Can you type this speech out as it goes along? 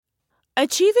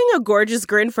Achieving a gorgeous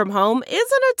grin from home isn't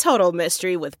a total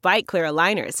mystery with Bite Clear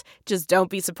aligners. Just don't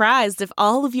be surprised if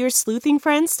all of your sleuthing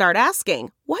friends start asking,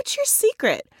 "What's your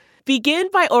secret?" Begin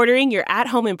by ordering your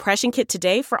at-home impression kit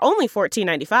today for only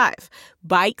 $14.95.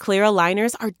 Bite Clear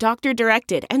aligners are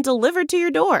doctor-directed and delivered to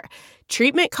your door.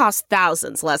 Treatment costs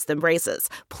thousands less than braces.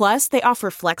 Plus, they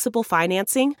offer flexible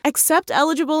financing, accept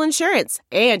eligible insurance,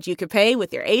 and you can pay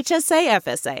with your HSA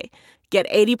FSA. Get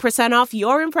 80% off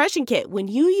your impression kit when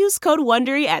you use code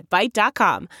WONDERY at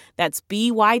Byte.com. That's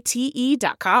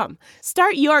BYTE.com.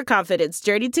 Start your confidence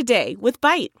journey today with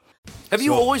Byte. Have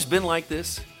you always been like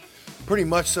this? Pretty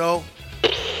much so.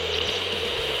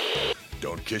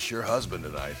 Don't kiss your husband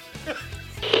tonight.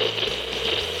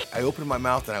 I opened my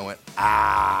mouth and I went,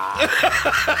 ah.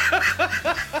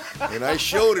 And I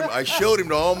showed him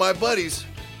to all my buddies.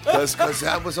 Because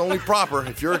that was only proper.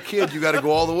 If you're a kid, you got to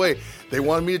go all the way. They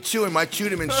wanted me to chew him. I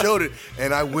chewed him and showed it.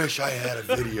 And I wish I had a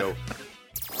video.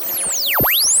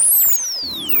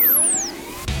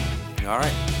 All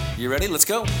right. You ready? Let's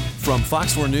go. From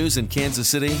Fox 4 News in Kansas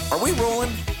City. Are we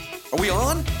rolling? Are we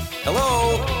on?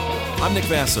 Hello? I'm Nick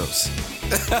Vassos.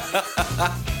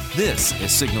 This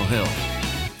is Signal Hill.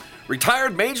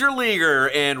 Retired Major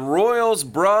Leaguer and Royals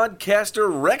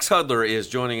broadcaster Rex Hudler is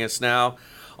joining us now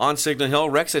on Signal Hill.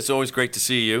 Rex, it's always great to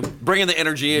see you. Bringing the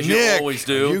energy as Nick, you always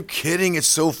do. Are you kidding? It's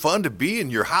so fun to be in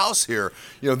your house here.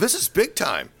 You know, this is big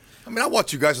time. I mean, I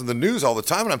watch you guys on the news all the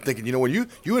time, and I'm thinking, you know, when you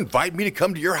invite me to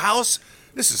come to your house,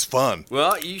 this is fun.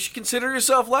 Well, you should consider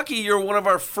yourself lucky. You're one of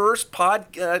our first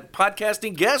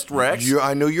podcasting guests, Rex.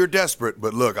 I know you're desperate,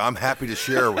 but look, I'm happy to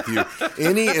share with you.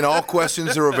 Any and all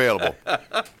questions are available.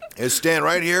 And stand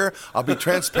right here. I'll be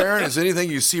transparent as anything.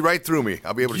 You see right through me.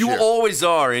 I'll be able to share. You always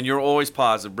are, and you're always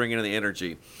positive, bringing in the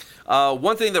energy.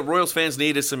 One thing that Royals fans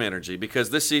need is some energy,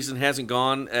 because this season hasn't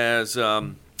gone as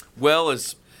well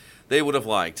as they would have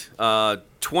liked.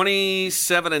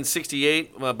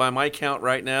 27-68 by my count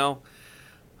right now.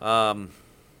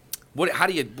 What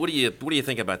do you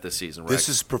think about this season, Rex? This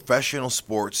is professional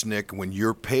sports, Nick. When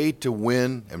you're paid to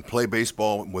win and play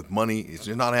baseball with money, it's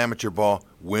not amateur ball.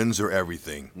 Wins are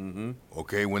everything. Mm-hmm.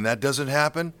 Okay, when that doesn't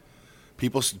happen,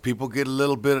 people get a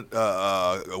little bit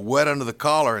wet under the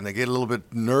collar, and they get a little bit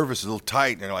nervous, a little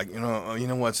tight, and they're like, you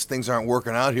know what, things aren't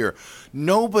working out here.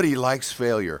 Nobody likes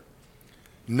failure.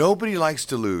 Nobody likes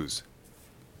to lose.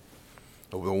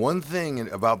 But the one thing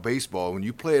about baseball, when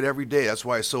you play it every day, that's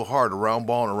why it's so hard, a round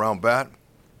ball and a round bat,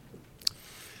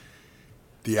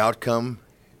 the outcome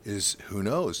is who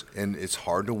knows. And it's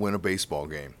hard to win a baseball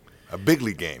game, a big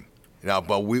league game. Now,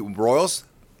 but Royals,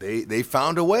 they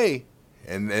found a way,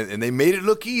 and they made it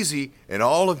look easy. And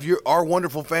all of our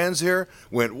wonderful fans here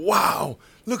went, wow,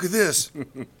 look at this.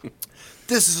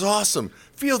 This is awesome.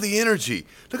 Feel the energy.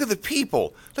 Look at the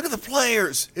people. Look at the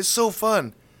players. It's so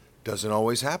fun. Doesn't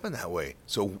always happen that way.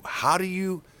 So how do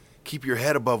you keep your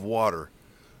head above water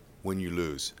when you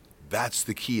lose? That's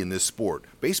the key in this sport.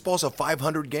 Baseball's a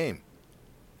 500 game.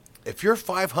 If you're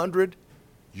 500,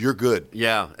 you're good.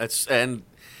 Yeah,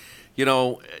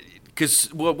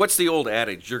 because what's the old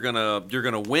adage? You're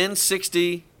gonna win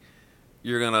 60.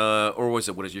 You're gonna, or what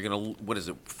is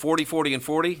it? 40, 40, and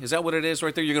 40? Is that what it is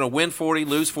right there? You're gonna win 40,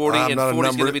 lose 40, and 40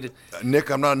 is gonna be.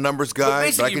 Nick, I'm not a numbers guy,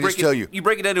 but I can just tell you. You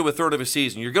break it into a third of a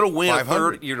season. You're gonna win 500. a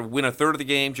third. You're gonna win a third of the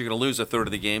games. You're gonna lose a third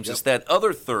of the games. Yep. It's that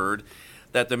other third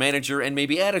that the manager and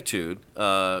maybe attitude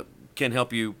can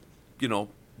help you,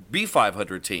 be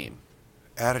 500 team.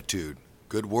 Attitude,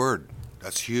 good word.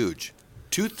 That's huge.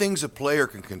 Two things a player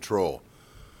can control,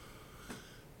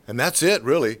 and that's it.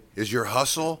 Really, is your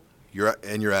hustle. Your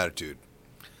attitude.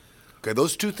 Okay,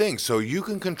 those two things. So you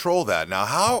can control that. Now,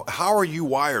 how are you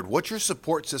wired? What's your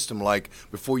support system like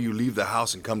before you leave the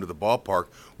house and come to the ballpark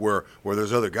where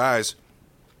there's other guys?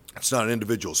 It's not an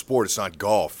individual sport. It's not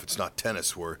golf. It's not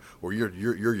tennis where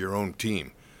you're your own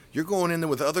team. You're going in there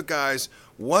with other guys.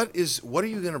 What are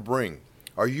you going to bring?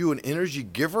 Are you an energy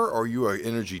giver or are you an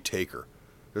energy taker?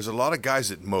 There's a lot of guys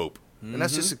that mope. And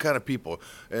that's just the kind of people.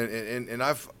 And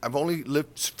I've only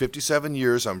lived 57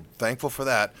 years. I'm thankful for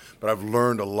that. But I've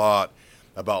learned a lot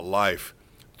about life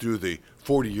through the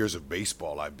 40 years of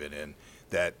baseball I've been in.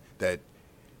 That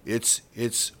it's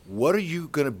what are you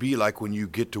going to be like when you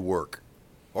get to work?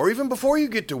 Or even before you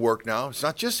get to work now. It's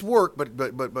not just work,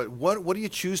 but what do you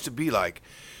choose to be like?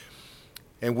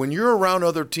 And when you're around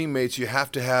other teammates, you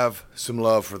have to have some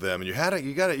love for them, and you got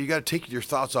to take your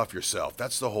thoughts off yourself.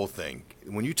 That's the whole thing.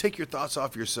 When you take your thoughts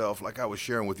off yourself, like I was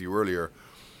sharing with you earlier,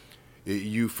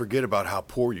 you forget about how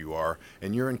poor you are,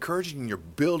 and you're encouraging and you're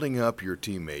building up your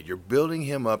teammate. You're building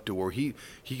him up to where he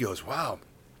goes, wow,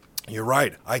 you're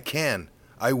right. I can.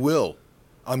 I will.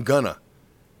 I'm gonna.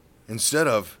 Instead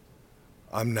of,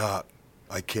 I'm not.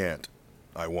 I can't.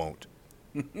 I won't.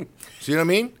 See what I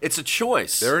mean? It's a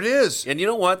choice. There it is. And you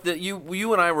know what? That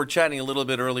you and I were chatting a little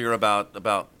bit earlier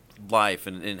about life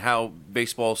and how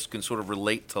baseball can sort of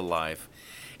relate to life.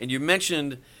 And you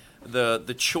mentioned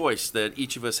the choice that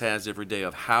each of us has every day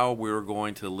of how we're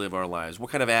going to live our lives. What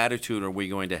kind of attitude are we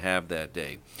going to have that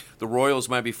day? The Royals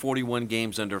might be 41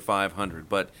 games under 500,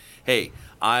 but hey,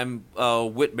 I'm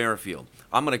Whit Merrifield.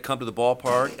 I'm going to come to the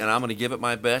ballpark and I'm going to give it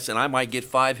my best, and I might get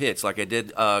 5 hits like I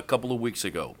did a couple of weeks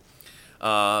ago.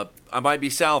 I might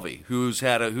be Salvi, who's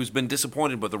been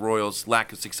disappointed with the Royals'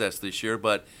 lack of success this year,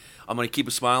 but I'm going to keep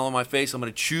a smile on my face. I'm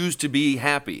going to choose to be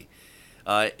happy.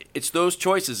 It's those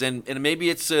choices, and maybe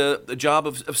it's the job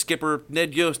of skipper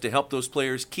Ned Yost to help those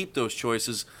players keep those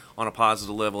choices on a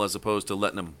positive level as opposed to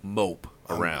letting them mope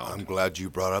around. I'm glad you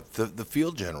brought up the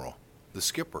field general, the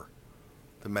skipper,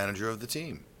 the manager of the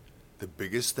team. The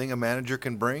biggest thing a manager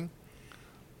can bring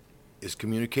is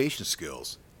communication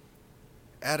skills,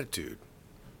 attitude.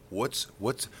 What's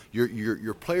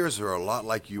your players are a lot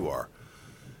like you are.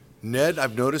 Ned,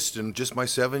 I've noticed in just my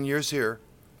 7 years here,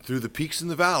 through the peaks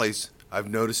and the valleys, I've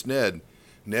noticed Ned,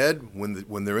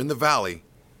 when they're in the valley,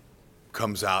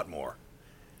 comes out more.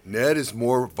 Ned is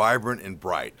more vibrant and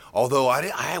bright. Although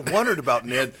I wondered about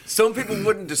Ned. Some people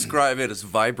wouldn't describe it as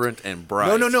vibrant and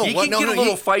bright. No. He can get a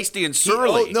little feisty and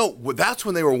surly. That's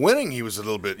when they were winning. He was a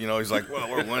little bit. He's like, well,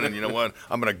 we're winning. You know what?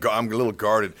 I'm a little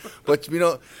guarded. But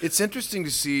it's interesting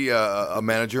to see a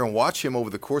manager and watch him over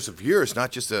the course of years,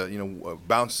 not just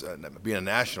bounce being a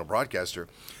national broadcaster,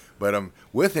 but I'm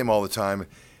with him all the time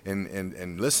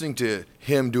and listening to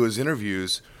him do his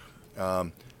interviews,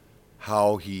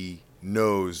 how he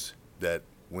knows that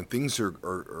when things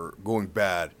are going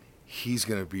bad, he's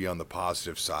going to be on the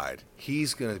positive side.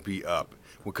 He's going to be up.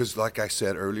 Because like I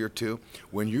said earlier too,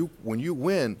 when you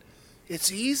win,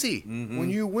 it's easy. Mm-hmm.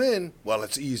 When you win, well,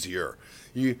 it's easier.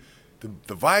 The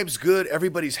vibe's good.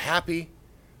 Everybody's happy.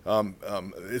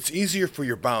 It's easier for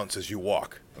your bounce as you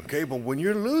walk. Okay, but when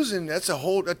you're losing,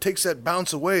 that takes that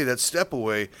bounce away, that step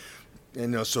away.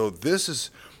 And so this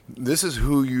is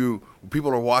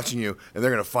people are watching you, and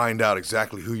they're going to find out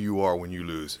exactly who you are when you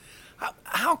lose.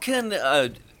 How can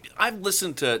I've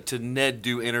listened to Ned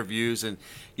do interviews, and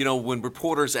when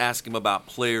reporters ask him about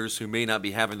players who may not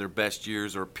be having their best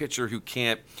years or a pitcher who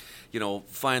can't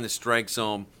find the strike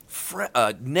zone,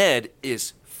 Ned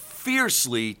is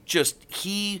fiercely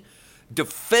he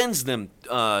defends them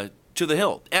to the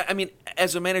hilt. I mean,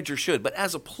 as a manager should, but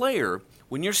as a player,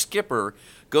 when your skipper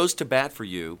goes to bat for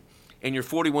you and you're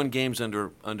 41 games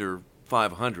under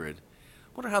 500, I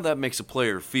wonder how that makes a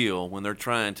player feel when they're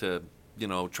trying to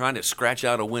scratch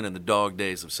out a win in the dog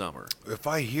days of summer. If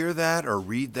I hear that or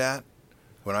read that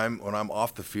when I'm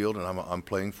off the field and I'm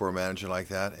playing for a manager like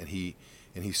that, and he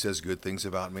says good things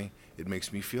about me, it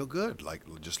makes me feel good.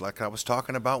 Just like I was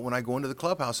talking about when I go into the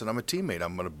clubhouse and I'm a teammate,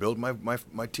 I'm going to build my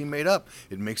teammate up.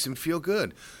 It makes him feel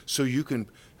good, so you can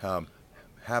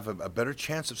have a better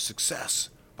chance of success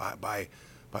by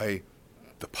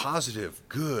the positive,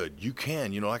 good. You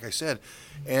can, like I said.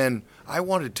 And I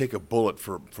wanted to take a bullet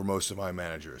for most of my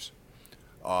managers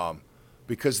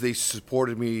because they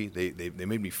supported me. They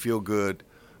made me feel good.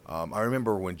 I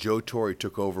remember when Joe Torre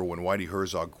took over when Whitey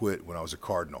Herzog quit when I was a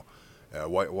Cardinal.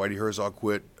 Whitey Herzog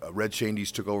quit. Red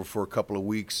Shandies took over for a couple of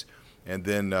weeks, and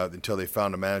then until they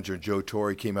found a manager. Joe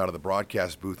Torre came out of the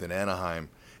broadcast booth in Anaheim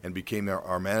and became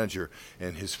our manager.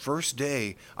 And his first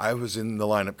day, I was in the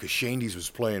lineup because Shandies was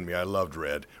playing me. I loved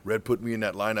Red. Red put me in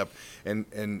that lineup.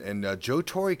 And Joe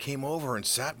Torre came over and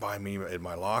sat by me in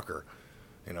my locker.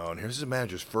 And here's the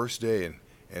manager's first day.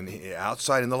 And he,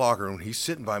 outside in the locker room, he's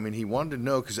sitting by me, and he wanted to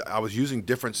know because I was using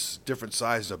different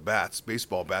sizes of bats,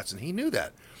 baseball bats, and he knew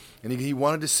that. And he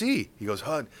wanted to see. He goes,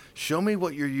 Hud, show me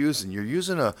what you're using. You're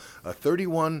using a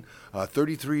 31,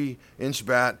 33-inch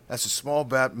bat. That's a small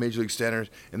bat, Major League Standards.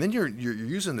 And then you're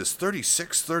using this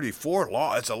 36, 34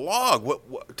 log. It's a log.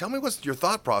 What? Tell me what's your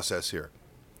thought process here.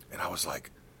 And I was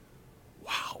like,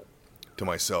 wow, to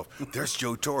myself. There's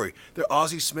Joe Torre. There,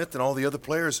 Ozzie Smith and all the other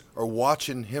players are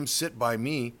watching him sit by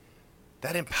me.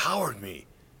 That empowered me.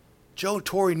 Joe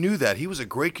Torre knew that. He was a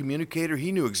great communicator.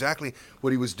 He knew exactly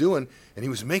what he was doing, and he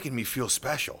was making me feel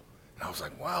special. And I was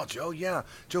like, wow, Joe, yeah.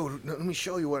 Joe, let me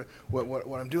show you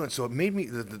what I'm doing. So it made me,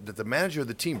 the manager of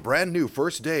the team, brand new,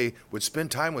 first day, would spend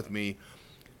time with me.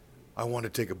 I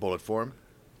wanted to take a bullet for him.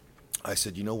 I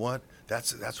said, you know what?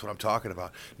 That's what I'm talking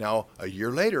about. Now, a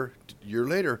year later,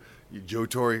 Joe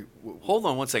Torre. Hold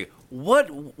on one second.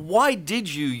 Why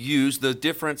did you use the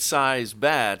different size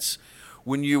bats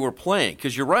when you were playing?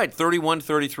 Because you're right, 31,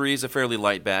 33 is a fairly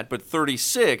light bat, but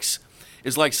 36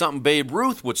 is like something Babe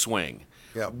Ruth would swing.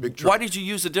 Yeah, big Why did you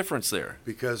use the difference there?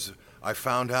 Because I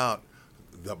found out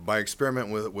that by experiment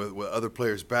with other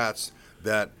players' bats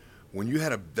that when you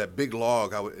had that big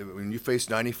log, when you faced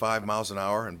 95 miles an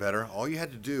hour and better, all you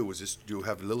had to do was just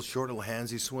have a little short, little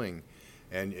handsy swing,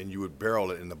 and you would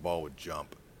barrel it and the ball would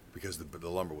jump because the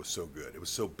lumber was so good. It was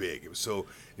so big. It was so,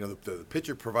 the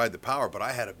pitcher provided the power, but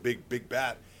I had a big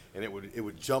bat, and it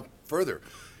would jump further.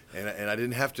 And I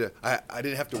didn't have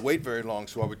to wait very long,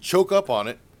 so I would choke up on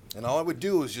it, and all I would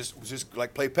do was just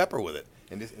like play pepper with it.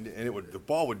 And the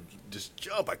ball would just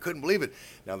jump. I couldn't believe it.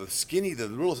 Now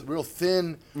the real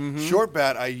thin, short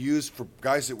bat I used for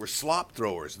guys that were slop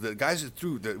throwers. The guys that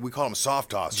threw, we call them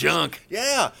soft tossers. Junk.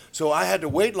 Yeah. So I had to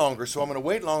wait longer. So I'm going to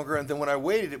wait longer. And then when I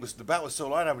waited, the bat was so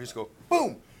light, I would just go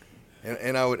boom,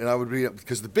 and I would read up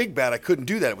because the big bat I couldn't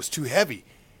do that. It was too heavy.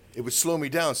 It would slow me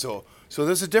down. So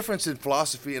there's a difference in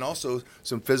philosophy and also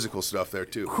some physical stuff there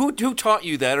too. Who taught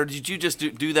you that, or did you just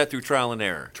do that through trial and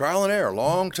error? Trial and error,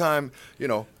 long time.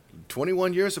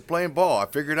 21 years of playing ball. I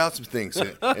figured out some things,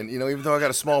 and even though I got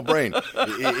a small brain,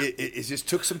 it just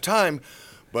took some time.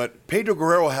 But Pedro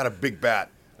Guerrero had a big bat,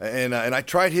 and I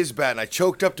tried his bat, and I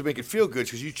choked up to make it feel good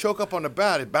because you choke up on the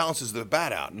bat, it balances the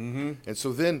bat out, and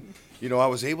so then I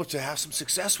was able to have some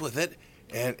success with it,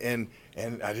 and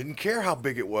I didn't care how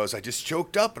big it was. I just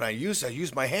choked up, and I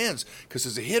used my hands because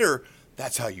as a hitter,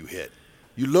 that's how you hit.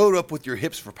 You load up with your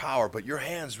hips for power, but your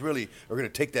hands really are going to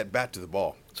take that bat to the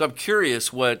ball. So I'm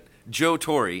curious what Joe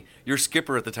Torre, your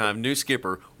skipper at the time, new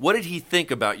skipper, what did he think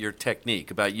about your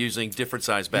technique, about using different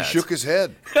size bats? He shook his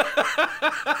head.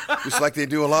 Just like they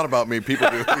do a lot about me. People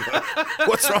do.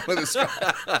 What's wrong with this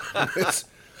guy?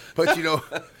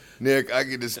 But, Nick, I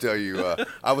can just tell you,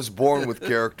 I was born with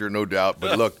character, no doubt.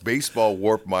 But, look, baseball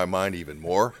warped my mind even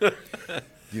more.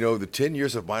 The 10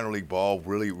 years of minor league ball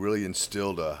really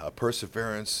instilled a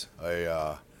perseverance.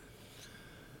 We're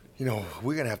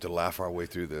going to have to laugh our way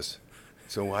through this.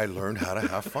 So I learned how to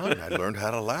have fun. I learned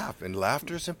how to laugh, and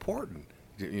laughter is important.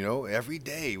 Every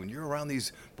day when you're around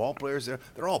these ball players,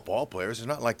 they're all ball players. It's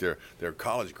not like they're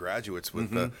college graduates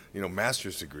with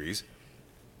master's degrees.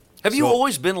 Have you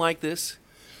always been like this?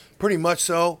 Pretty much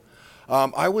so.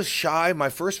 I was shy my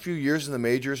first few years in the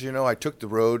majors. I took the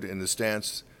road in the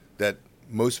stance that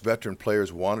most veteran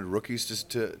players wanted rookies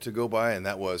to go by, and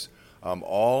that was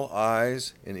all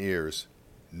eyes and ears,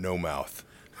 no mouth.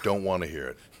 Don't want to hear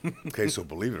it. Okay, so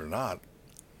believe it or not,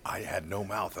 I had no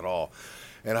mouth at all.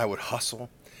 And I would hustle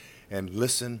and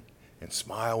listen and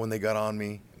smile when they got on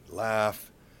me,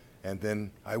 laugh, and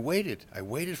then I waited. I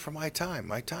waited for my time.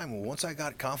 Well, once I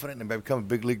got confident and I become a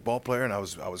big league ball player and I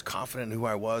was confident in who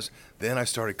I was, then I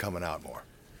started coming out more.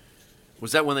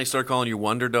 Was that when they started calling you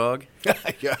Wonder Dog?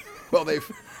 Yeah. Well,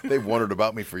 they've wondered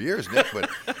about me for years, Nick,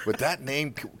 but that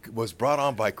name was brought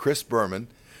on by Chris Berman.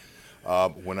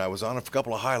 When I was on a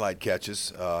couple of highlight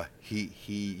catches, he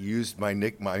used my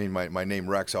name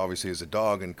Rex, obviously, as a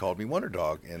dog, and called me Wonder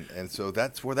Dog, and so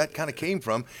that's where that kind of came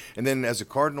from. And then as a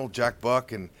Cardinal, Jack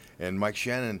Buck and Mike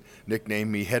Shannon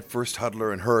nicknamed me Head First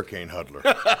Hudler and Hurricane Hudler,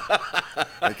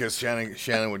 because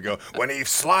Shannon would go, when he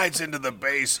slides into the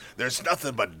base, there's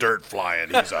nothing but dirt flying.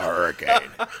 He's a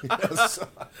hurricane. It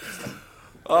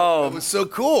was so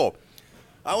cool.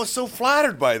 I was so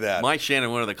flattered by that. Mike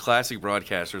Shannon, one of the classic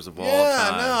broadcasters of all time.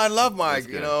 Yeah, no, I love Mike.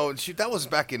 That was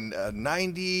back in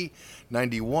 90,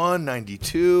 91,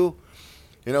 92.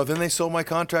 Then they sold my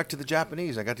contract to the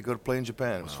Japanese. I got to go to play in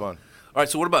Japan. It was fun. All right,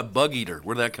 so what about Bug Eater?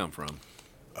 Where did that come from?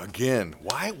 Again,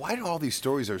 why do all these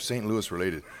stories are St. Louis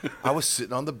related? I was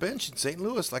sitting on the bench in St.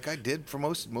 Louis like I did for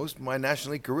most of my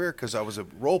National League career because I was a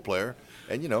role player,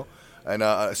 and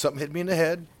something hit me in the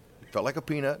head. Felt like a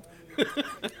peanut.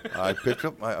 I picked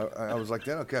up I was like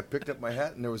that. Okay, I picked up my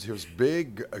hat, and there was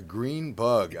a green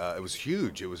bug. It was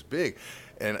huge. It was big,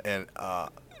 and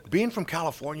being from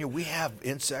California, we have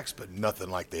insects, but nothing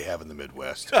like they have in the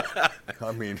Midwest.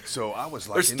 I mean, so I was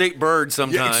like, they're state birds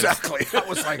sometimes. Yeah, exactly. I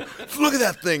was like, look at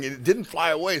that thing, and it didn't fly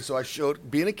away. So I showed,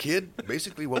 being a kid,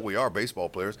 basically what we are, baseball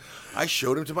players. I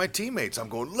showed him to my teammates. I'm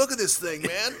going, look at this thing,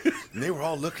 man, and they were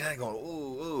all looking at it, going,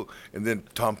 ooh, ooh. And then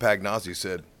Tom Pagnozzi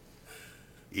said,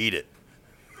 eat it.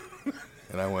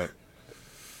 And I went,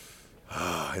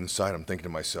 inside I'm thinking to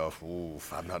myself, ooh,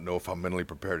 I don't know if I'm mentally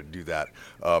prepared to do that.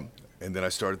 And then I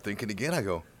started thinking again. I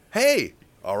go, hey,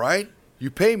 all right, you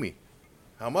pay me.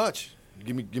 How much?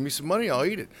 Give me some money, I'll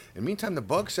eat it. In the meantime, the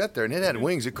bug sat there, and it had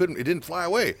wings. It didn't fly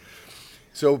away.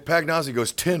 So Pagnozzi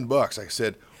goes, $10. I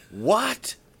said,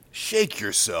 what? Shake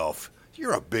yourself.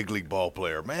 You're a big league ball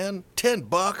player, man.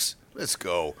 $10? Let's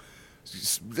go.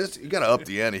 You got to up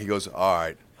the ante. He goes, all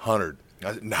right, 100.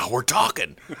 I said, now we're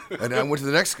talking. And I went to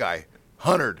the next guy,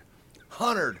 100,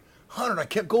 100. I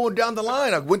kept going down the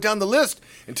line. I went down the list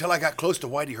until I got close to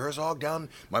Whitey Herzog, down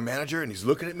my manager, and he's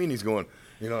looking at me and he's going,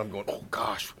 I'm going, oh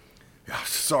gosh. Yeah,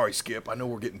 sorry, Skip. I know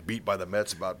we're getting beat by the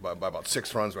Mets by about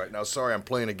 6 runs right now. Sorry, I'm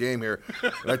playing a game here.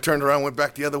 And I turned around, went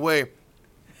back the other way.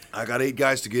 I got 8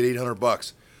 guys to get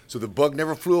 $800. So the bug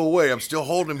never flew away. I'm still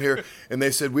holding him here. And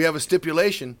they said, we have a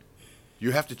stipulation.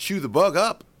 You have to chew the bug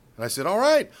up. And I said, all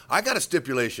right, I got a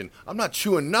stipulation. I'm not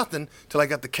chewing nothing till I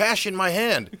got the cash in my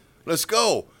hand. Let's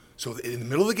go. So in the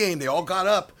middle of the game, they all got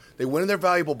up. They went in their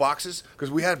valuable boxes,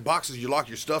 because we had boxes you lock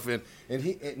your stuff in, and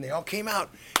they all came out.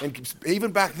 And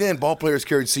even back then, ball players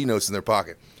carried C-notes in their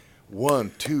pocket.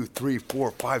 1, 2, 3,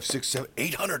 4, 5, 6, 7,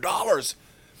 $800.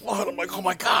 Well, I'm like, oh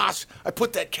my gosh. I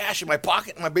put that cash in my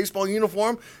pocket in my baseball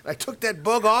uniform, and I took that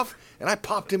bug off, and I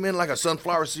popped him in like a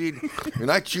sunflower seed,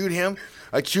 and I chewed him,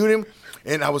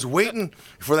 and I was waiting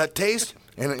for that taste,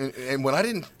 and when I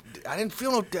didn't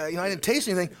feel no, I didn't taste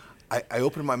anything, I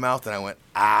opened my mouth and I went,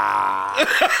 ah.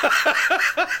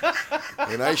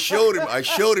 And I showed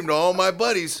him to all my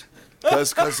buddies,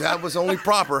 because that was only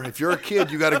proper. If you're a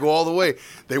kid, you got to go all the way.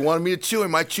 They wanted me to chew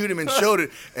him. I chewed him and showed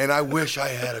it, and I wish I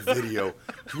had a video.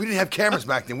 We didn't have cameras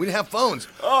back then. We didn't have phones.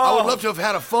 I would love to have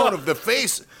had a phone of the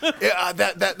face.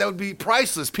 That would be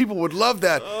priceless. People would love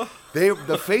that.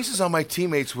 The faces on my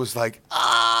teammates was like,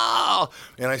 ah.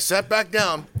 And I sat back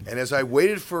down, and as I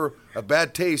waited for a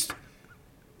bad taste,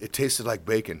 it tasted like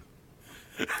bacon.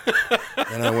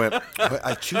 And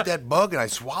I chewed that bug, and I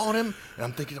swallowed him, and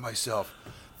I'm thinking to myself,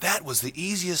 that was the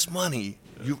easiest money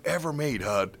you've ever made,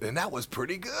 Hud, and that was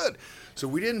pretty good. So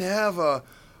we didn't have, the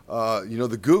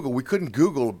Google. We couldn't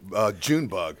Google June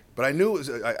bug, but I knew it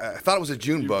was. I thought it was a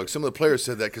June bug. Some of the players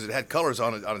said that because it had colors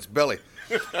on its belly.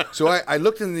 So I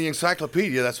looked in the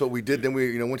encyclopedia. That's what we did. Then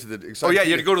we went to the encyclopedia. Oh yeah,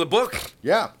 you had to go to the book.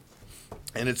 Yeah.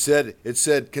 And it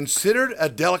said considered a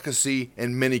delicacy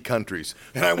in many countries.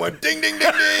 And I went ding ding ding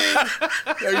ding.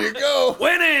 There you go.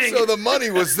 Winning. So the money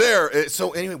was there.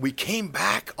 So anyway, we came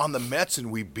back on the Mets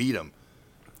and we beat them.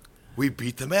 We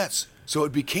beat the Mets. So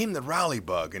it became the rally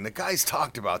bug, and the guys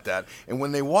talked about that. And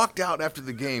when they walked out after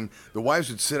the game, the wives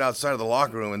would sit outside of the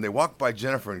locker room, and they walked by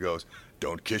Jennifer and goes,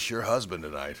 "Don't kiss your husband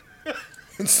tonight."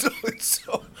 And so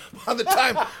by the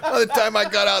time I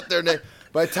got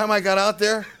out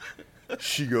there,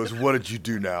 she goes, "What did you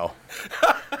do now?"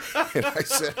 And I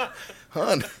said,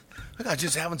 "Hon, I was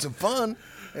just having some fun,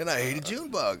 and I ate a June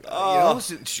bug." Oh.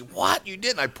 She, "What? You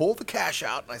did?" And I pulled the cash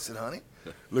out, and I said, "Honey,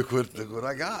 look what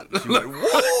I got." She went,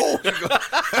 "Whoa!" She goes,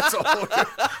 "That's all."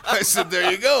 I said, "There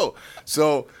you go."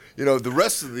 So the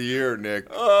rest of the year, Nick.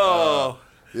 Oh.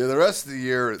 The rest of the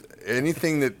year,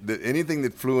 anything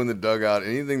that flew in the dugout,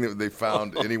 anything that they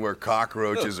found anywhere,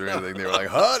 cockroaches or anything, they were like,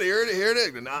 "Hud, here it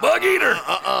is." Bug eater.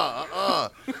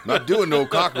 Not doing no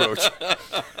cockroach.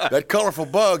 That colorful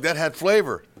bug, that had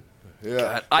flavor.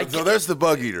 Yeah. So there's the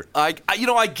bug eater.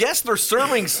 I guess they're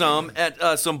serving some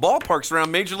at some ballparks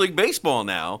around Major League Baseball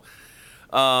now.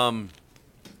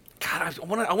 God,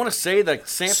 I want to say that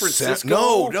San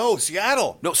Francisco. No,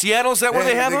 Seattle. No, Seattle. Is that where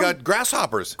they have them? They got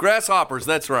grasshoppers. Grasshoppers.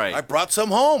 That's right. I brought some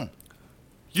home.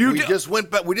 We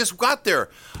just got there.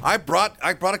 I brought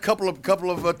a couple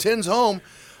of tins home.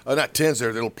 Not tins. They're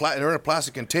in a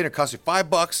plastic container. Cost you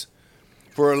 $5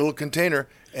 for a little container.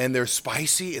 And they're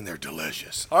spicy and they're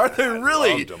delicious. Are they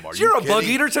really? You're a bug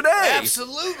eater today.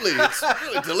 Absolutely. It's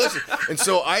really delicious. And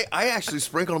so I actually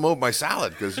sprinkled them over my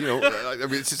salad because,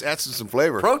 it just adds some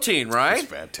flavor. Protein, right? It's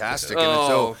fantastic. Oh, and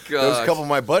so there was a couple of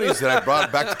my buddies that I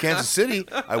brought back to Kansas City.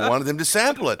 I wanted them to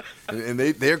sample it. And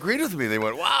they agreed with me. They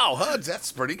went, "Wow, Huds,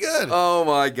 that's pretty good." Oh,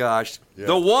 my gosh. Yeah.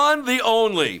 The one, the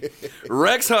only.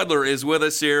 Rex Hudler is with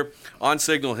us here on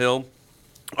Signal Hill.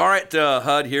 All right,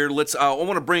 Hud, here. I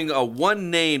want to bring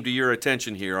one name to your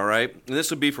attention here, all right? And this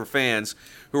would be for fans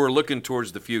who are looking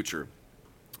towards the future.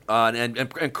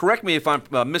 And correct me if I'm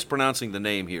mispronouncing the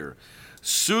name here.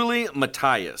 Suli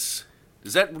Matthias.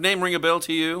 Does that name ring a bell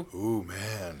to you? Ooh,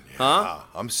 man. Yeah. Huh?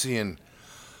 I'm seeing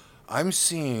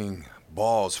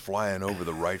balls flying over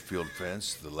the right field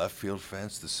fence, the left field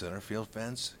fence, the center field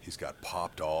fence. He's got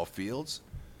popped all fields.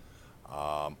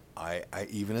 I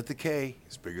even at the K,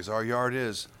 as big as our yard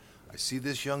is, I see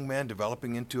this young man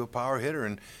developing into a power hitter,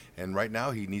 and right now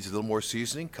he needs a little more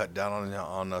seasoning, cut down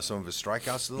on some of his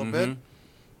strikeouts a little bit.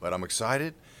 But I'm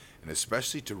excited, and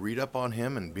especially to read up on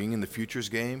him and being in the futures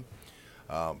game.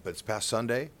 But it's past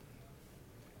Sunday,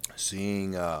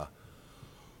 seeing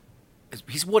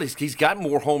He's got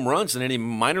more home runs than any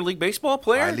minor league baseball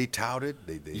player. Highly touted.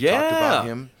 They talked about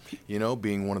him,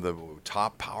 being one of the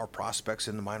top power prospects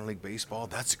in the minor league baseball.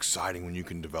 That's exciting when you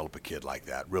can develop a kid like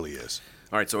that. Really is.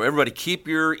 All right, so everybody keep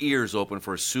your ears open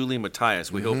for Suli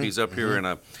Matias. We hope he's up here in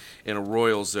a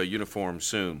Royals uniform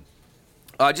soon.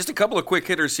 Just a couple of quick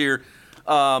hitters here.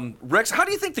 Rex, how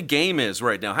do you think the game is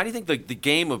right now? How do you think the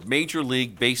game of Major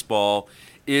League Baseball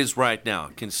is right now,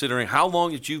 considering how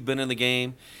long that you've been in the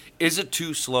game? Is it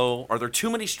too slow? Are there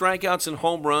too many strikeouts and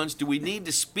home runs? Do we need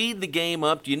to speed the game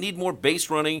up? Do you need more base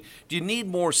running? Do you need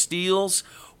more steals?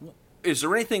 Is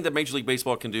there anything that Major League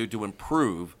Baseball can do to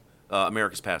improve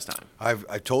America's pastime? I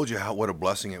told you what a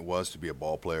blessing it was to be a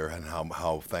ball player and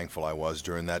how thankful I was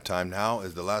during that time. Now,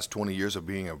 as the last 20 years of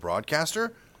being a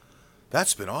broadcaster,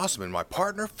 that's been awesome. And my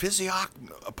partner, Fizz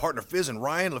and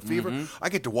Ryan Lefevre, I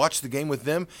get to watch the game with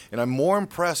them, and I'm more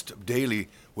impressed daily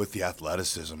with the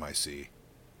athleticism I see.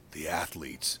 The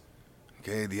athletes.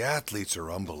 Okay, the athletes are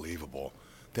unbelievable.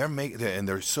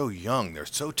 They're so young. They're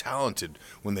so talented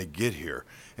when they get here.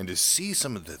 And to see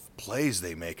some of the plays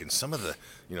they make and some of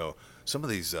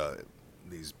these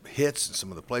hits and some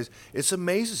of the plays, it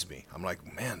amazes me. I'm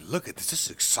like, man, look at this. This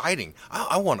is exciting.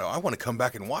 I want to come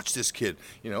back and watch this kid.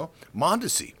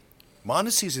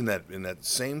 Mondesi's in that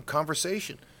same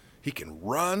conversation. He can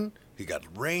run. He got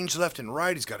range left and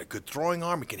right. He's got a good throwing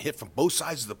arm. He can hit from both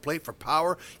sides of the plate for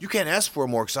power. You can't ask for a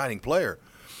more exciting player.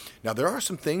 Now, there are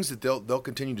some things that they'll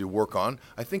continue to work on.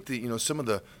 I think that, some of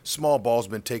the small ball's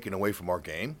been taken away from our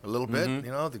game a little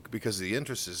bit, because the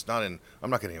interest is not in – I'm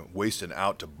not going to waste an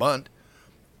out to bunt.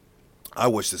 I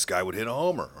wish this guy would hit a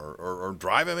homer or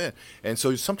drive him in. And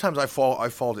so sometimes I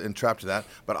fall entrapped to that.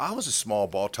 But I was a small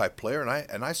ball type player,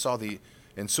 and I saw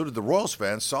and so did the Royals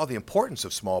fans, saw the importance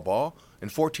of small ball in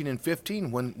 14 and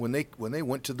 15 when they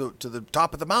went to the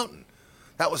top of the mountain.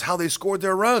 That was how they scored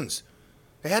their runs.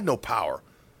 They had no power.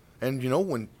 And,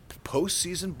 when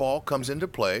postseason ball comes into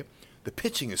play, the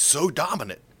pitching is so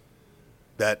dominant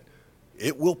that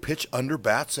it will pitch under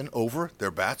bats and over their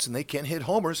bats, and they can't hit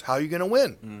homers. How are you going to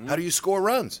win? Mm-hmm. How do you score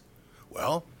runs?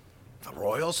 Well, the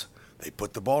Royals, they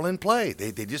put the ball in play.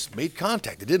 They just made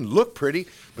contact. It didn't look pretty,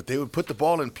 but they would put the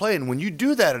ball in play. And when you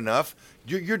do that enough,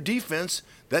 your defense,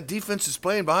 that defense is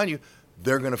playing behind you,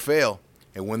 they're going to fail.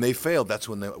 And when they fail, that's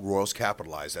when the Royals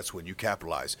capitalize. That's when you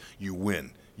capitalize. You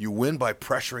win. You win by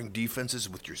pressuring defenses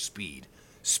with your speed.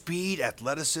 Speed,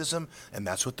 athleticism, and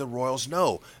that's what the Royals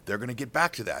know. They're going to get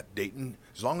back to that. Dayton,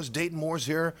 as long as Dayton Moore's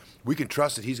here, we can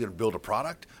trust that he's going to build a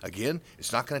product. Again,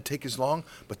 it's not going to take as long,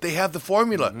 but they have the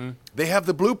formula. Mm-hmm. They have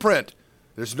the blueprint.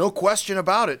 There's no question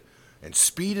about it. And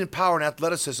speed and power and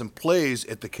athleticism plays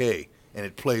at the K, and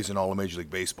it plays in all of Major League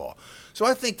Baseball. So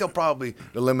I think they'll probably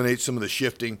eliminate some of the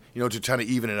shifting, to try to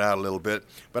even it out a little bit.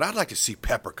 But I'd like to see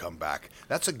Pepper come back.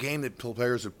 That's a game that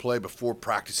players would play before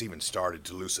practice even started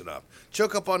to loosen up.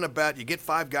 Choke up on the bat, you get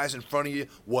 5 guys in front of you,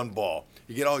 1 ball.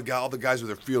 You get all the guys with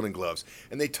their fielding gloves,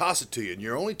 and they toss it to you, and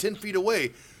you're only 10 feet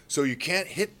away, so you can't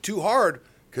hit too hard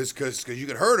because you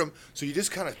can hurt them, so you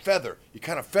just kind of feather. You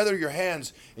kind of feather your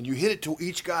hands, and you hit it to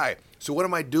each guy. So what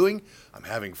am I doing? I'm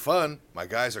having fun. My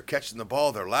guys are catching the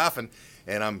ball. They're laughing,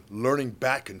 and I'm learning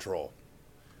bat control.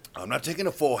 I'm not taking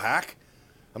a full hack.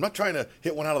 I'm not trying to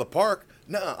hit one out of the park.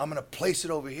 No, I'm going to place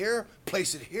it over here,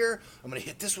 place it here. I'm going to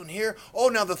hit this one here. Oh,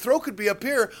 now the throw could be up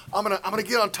here. I'm going to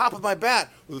get on top of my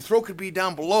bat. Or the throw could be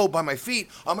down below by my feet.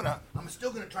 I'm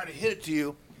still going to try to hit it to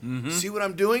you. Mm-hmm. See what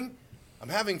I'm doing? I'm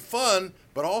having fun,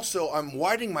 but also I'm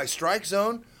widening my strike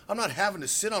zone. I'm not having to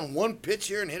sit on one pitch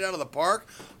here and hit out of the park.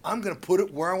 I'm going to put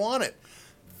it where I want it.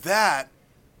 That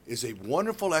is a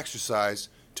wonderful exercise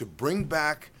to bring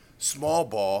back small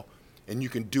ball, and you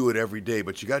can do it every day.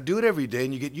 But you got to do it every day,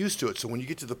 and you get used to it. So when you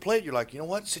get to the plate, you're like, you know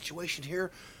what? Situation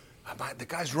here, the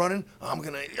guy's running. I'm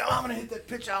gonna hit that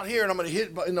pitch out here, and I'm gonna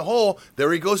hit it in the hole.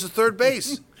 There he goes to third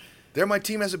base. There, my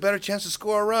team has a better chance to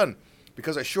score a run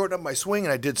because I shortened up my swing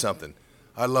and I did something.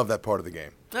 I love that part of the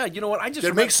game. Yeah, you know what? Did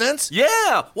it make sense?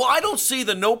 Yeah. Well, I don't see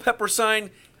the no pepper sign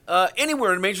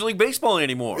anywhere in Major League Baseball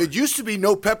anymore. It used to be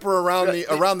no pepper around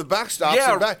the backstops.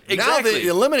 Yeah, exactly. Now they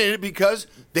eliminated it because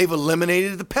they've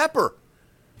eliminated the pepper.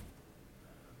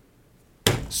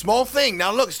 Small thing.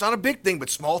 Now, look, it's not a big thing, but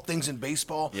small things in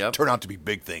baseball turn out to be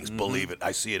big things. Mm-hmm. Believe it.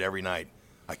 I see it every night.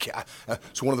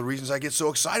 It's one of the reasons I get so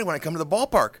excited when I come to the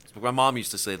ballpark. It's what my mom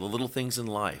used to say, the little things in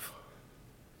life.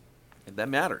 And that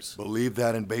matters. Believe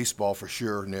that in baseball for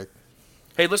sure, Nick.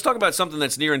 Hey, let's talk about something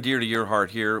that's near and dear to your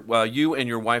heart here. While you and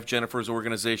your wife Jennifer's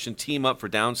organization Team Up for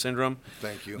Down Syndrome.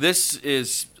 Thank you. This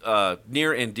is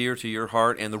near and dear to your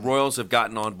heart, and the Royals have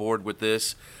gotten on board with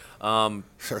this.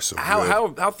 They're so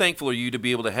good. How thankful are you to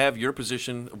be able to have your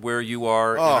position where you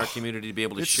are in our community, to be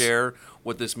able to share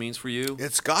what this means for you?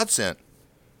 It's God sent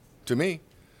to me.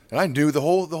 And I knew the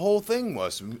whole thing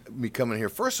was me coming here.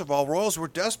 First of all, Royals were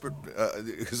desperate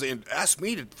because they asked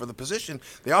me for the position.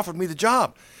 They offered me the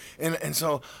job. And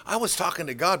so I was talking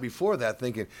to God before that,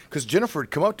 thinking, because Jennifer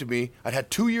had come up to me. I'd had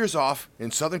 2 years off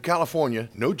in Southern California,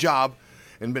 no job,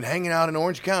 and been hanging out in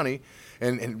Orange County.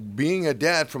 And being a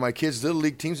dad for my kids' little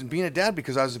league teams, and being a dad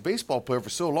because I was a baseball player for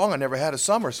so long, I never had a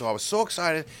summer. So I was so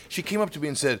excited. She came up to me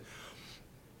and said,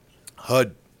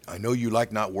 Hud, I know you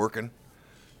like not working,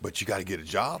 but you got to get a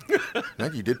job. Now,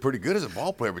 you did pretty good as a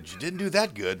ball player, but you didn't do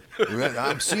that good.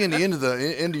 I'm seeing the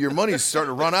end of your money is starting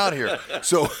to run out here.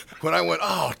 So when I went,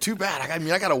 oh, too bad.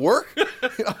 I got to work.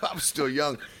 I'm still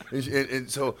young, and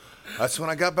so that's when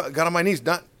I got on my knees.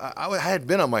 I had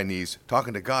been on my knees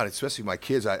talking to God, especially my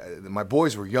kids. My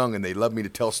boys were young, and they loved me to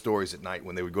tell stories at night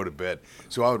when they would go to bed.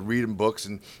 So I would read them books,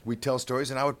 and we'd tell stories,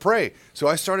 and I would pray. So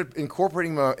I started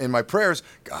incorporating in my prayers,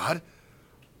 God,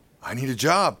 I need a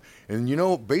job.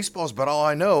 And, baseball's about all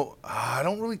I know. I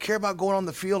don't really care about going on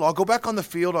the field. I'll go back on the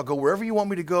field. I'll go wherever you want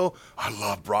me to go. I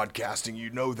love broadcasting. You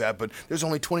know that. But there's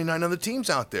only 29 other teams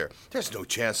out there. There's no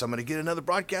chance I'm going to get another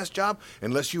broadcast job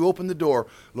unless you open the door.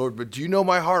 Lord, but do you know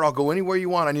my heart? I'll go anywhere you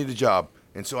want. I need a job.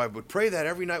 And so I would pray that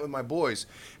every night with my boys.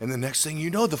 And the next thing you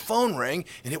know, the phone rang,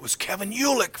 and it was Kevin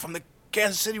Uhlich from the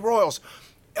Kansas City Royals.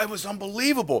 It was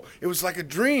unbelievable. It was like a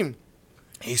dream.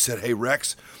 He said, hey,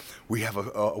 Rex, we have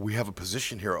a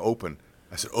position here open.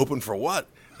 I said, open for what?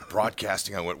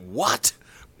 Broadcasting. I went, what?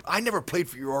 I never played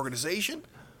for your organization.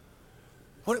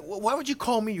 Why would you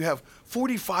call me? You have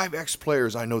 45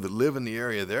 ex-players I know that live in the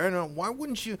area there. And why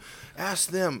wouldn't you ask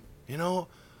them,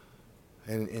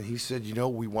 And he said,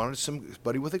 we wanted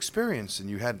somebody with experience. And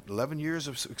you had 11 years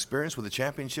of experience with a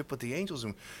championship with the Angels.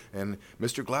 And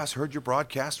Mr. Glass heard your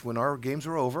broadcast when our games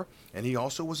were over. And he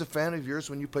also was a fan of yours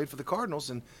when you played for the Cardinals.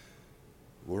 And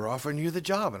we're offering you the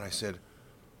job. And I said,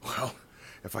 well,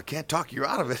 if I can't talk you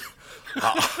out of it,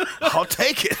 I'll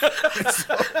take it.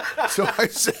 So I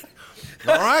said,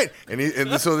 all right.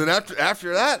 And so then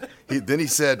after that, he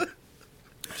said,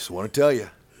 I just want to tell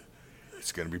you,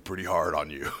 it's going to be pretty hard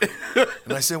on you.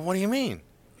 And I said, what do you mean?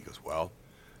 He goes, well,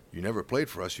 you never played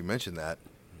for us. You mentioned that.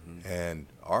 Mm-hmm. And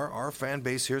our fan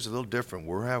base here is a little different.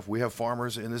 We have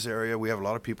farmers in this area. We have a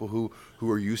lot of people who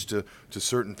are used to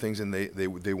certain things, and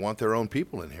they want their own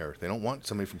people in here. They don't want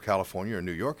somebody from California or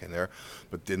New York in there.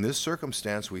 But in this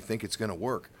circumstance, we think it's going to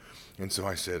work. And so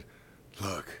I said,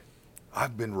 look,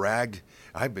 I've been ragged.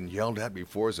 I've been yelled at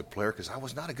before as a player because I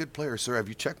was not a good player, sir. Have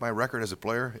you checked my record as a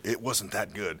player? It wasn't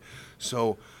that good.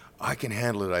 So I can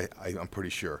handle it, I'm pretty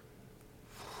sure.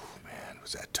 Whew, man,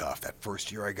 was that tough. That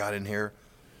first year I got in here.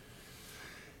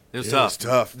 It was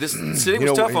tough. This city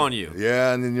was tough on you.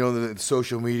 Yeah, and then the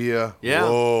social media. Yeah.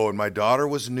 Whoa, and my daughter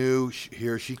was new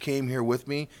here. She came here with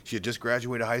me. She had just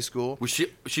graduated high school. Was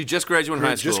she just graduated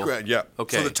high school? Yeah.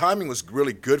 Okay. So the timing was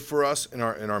really good for us in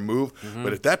our move. Mm-hmm.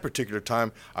 But at that particular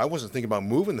time, I wasn't thinking about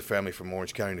moving the family from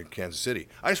Orange County to Kansas City.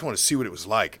 I just wanted to see what it was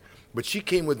like. But she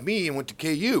came with me and went to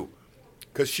KU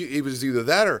because it was either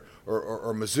that or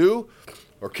Mizzou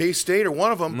or K-State or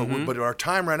one of them, mm-hmm. but our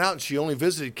time ran out, and she only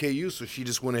visited KU, so she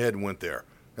just went ahead and went there.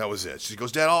 That was it. She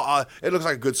goes, Dad, it looks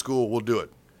like a good school. We'll do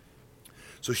it.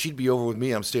 So she'd be over with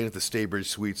me. I'm staying at the Staybridge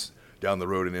Suites down the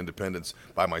road in Independence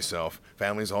by myself.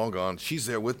 Family's all gone. She's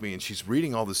there with me, and she's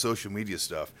reading all the social media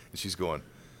stuff, and she's going,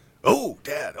 oh,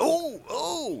 Dad,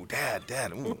 oh, Dad,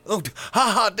 oh,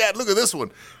 ha, Dad, look at this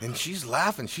one. And she's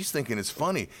laughing. She's thinking it's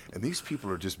funny. And these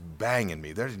people are just banging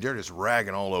me. They're just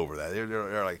ragging all over that.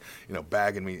 They're like,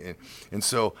 bagging me. And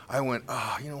so I went,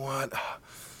 you know what?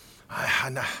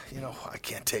 I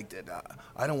can't take that.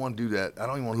 I don't want to do that. I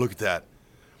don't even want to look at that.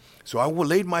 So I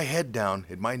laid my head down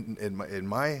in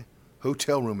my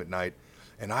hotel room at night,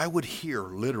 and I would hear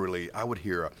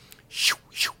a shoo,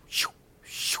 shoo, shoo,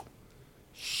 shoo.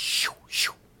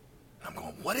 I'm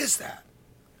going, what is that?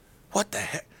 What the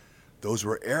heck? Those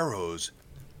were arrows,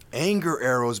 anger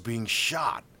arrows being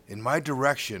shot in my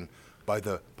direction by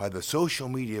the social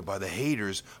media, by the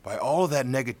haters, by all of that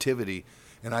negativity.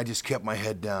 And I just kept my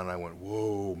head down. And I went,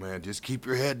 whoa, man, just keep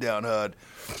your head down, Hud,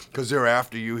 because they're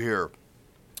after you here.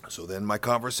 So then my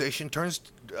conversation turns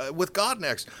with God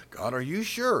next. God, are you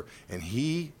sure? And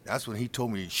that's when he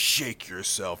told me, shake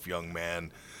yourself, young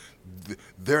man.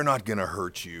 They're not going to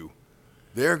hurt you.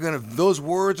 Those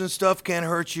words and stuff can't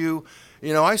hurt you.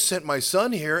 I sent my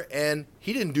son here, and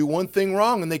he didn't do one thing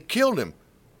wrong, and they killed him.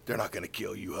 They're not going to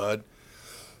kill you, Hud.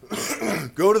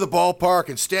 go to the ballpark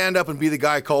and stand up and be the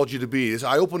guy I called you to be.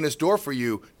 I opened this door for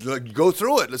you. Go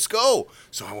through it. Let's go.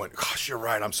 So I went, gosh, you're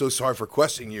right. I'm so sorry for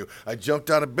questioning you. I jumped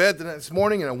out of bed this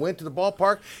morning and I went to the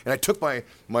ballpark and I took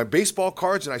my baseball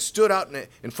cards and I stood out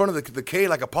in front of the K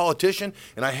like a politician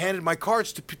and I handed my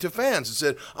cards to fans and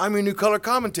said, I'm your new color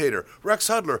commentator, Rex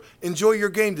Hudler. Enjoy your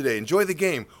game today. Enjoy the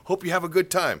game. Hope you have a good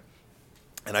time.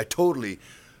 And I totally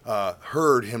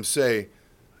heard him say,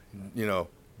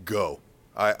 go.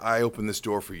 I opened this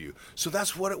door for you. So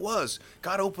that's what it was.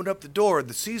 God opened up the door.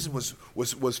 The season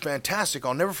was fantastic.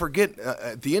 I'll never forget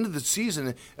at the end of the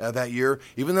season that year,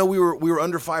 even though we were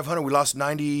under 500, we lost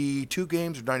 92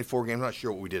 games or 94 games. I'm not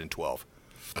sure what we did in 12.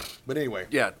 But anyway.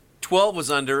 Yeah, 12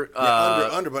 was under.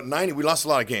 Under, but 90, we lost a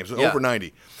lot of games, over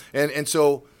 90. And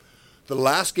so the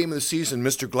last game of the season,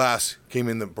 Mr. Glass came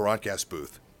in the broadcast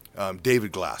booth,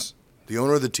 David Glass, the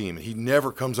owner of the team, and he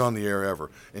never comes on the air ever.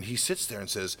 And he sits there and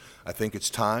says, I think it's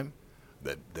time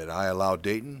that I allow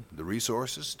Dayton the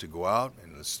resources to go out,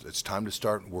 and it's time to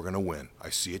start. We're going to win. I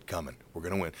see it coming. We're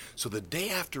going to win. So the day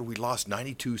after we lost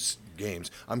 92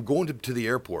 games, I'm going to the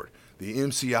airport, the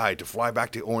MCI, to fly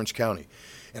back to Orange County.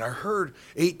 And I heard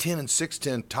 810 and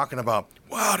 610 talking about,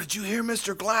 wow, did you hear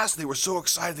Mr. Glass? They were so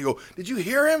excited. They go, did you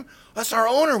hear him? That's our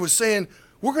owner was saying,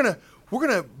 we're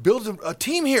gonna build a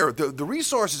team here. The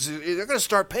resources, they're gonna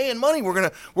start paying money. We're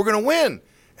gonna win.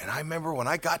 And I remember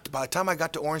by the time I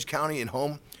got to Orange County and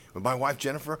home with my wife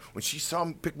Jennifer, when she saw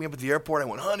me pick me up at the airport, I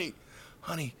went,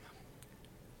 honey,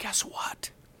 guess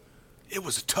what? It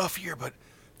was a tough year, but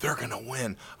they're gonna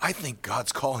win. I think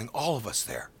God's calling all of us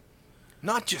there,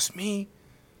 not just me.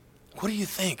 What do you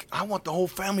think? I want the whole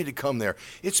family to come there.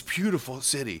 It's a beautiful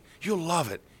city. You'll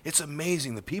love it. It's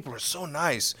amazing. The people are so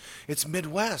nice. It's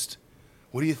Midwest.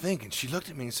 What do you think? And she looked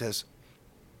at me and says,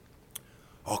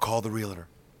 I'll call the realtor.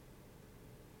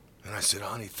 And I said,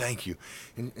 honey, thank you.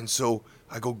 And so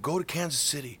I go to Kansas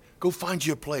City. Go find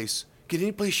you a place. Get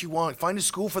any place you want. Find a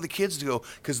school for the kids to go.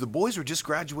 Because the boys were just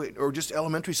graduating, or just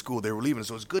elementary school. They were leaving.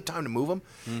 So it was a good time to move them.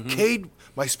 Mm-hmm. Cade,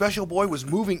 my special boy, was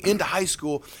moving into high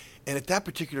school. And at that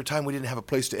particular time, we didn't have a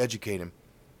place to educate him.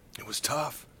 It was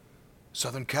tough.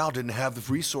 Southern Cal didn't have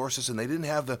the resources, and they didn't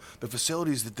have the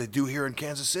facilities that they do here in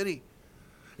Kansas City.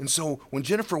 And so when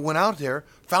Jennifer went out there,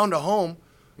 found a home,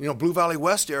 Blue Valley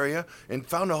West area, and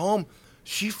found a home,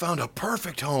 she found a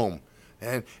perfect home.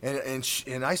 And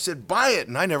I said, buy it,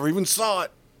 and I never even saw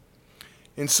it.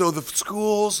 And so the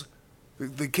schools,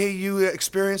 the KU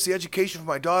experience, the education for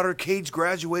my daughter, Cade's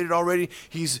graduated already.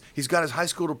 He's got his high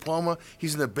school diploma.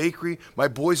 He's in the bakery. My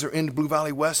boys are in Blue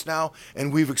Valley West now,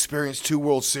 and we've experienced 2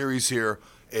 World Series here.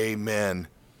 Amen.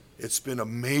 It's been an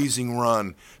amazing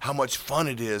run, how much fun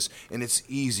it is, and it's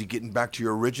easy. Getting back to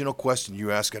your original question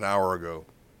you asked an hour ago.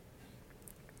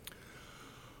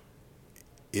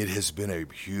 It has been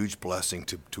a huge blessing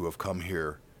to have come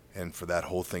here and for that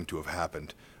whole thing to have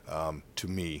happened to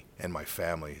me and my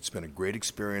family. It's been a great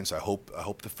experience. I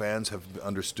hope the fans have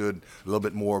understood a little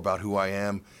bit more about who I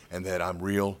am and that I'm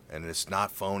real and it's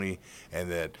not phony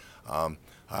and that I'm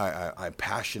a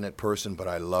passionate person, but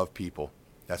I love people.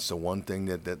 That's the one thing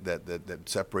that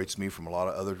separates me from a lot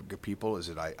of other people is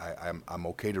that I'm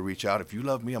okay to reach out. If you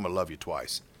love me, I'm going to love you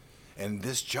twice. And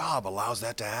this job allows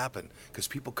that to happen because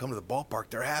people come to the ballpark,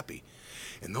 they're happy.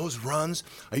 And those runs,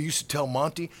 I used to tell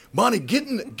Monty, get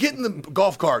in the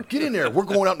golf cart, get in there. We're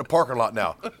going out in the parking lot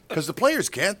now because the players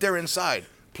can't. They're inside.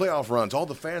 Playoff runs, all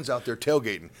the fans out there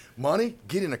tailgating. Monty,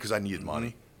 get in there because I needed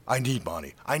Monty. I need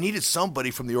Monty. I needed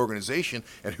somebody from the organization,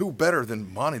 and who better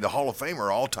than Monty, the Hall of Famer,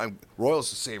 all-time Royals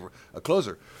saver, a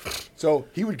closer. So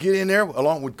he would get in there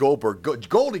along with Goldberg.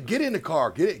 Goldie, get in the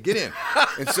car, get in.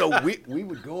 And so we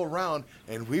would go around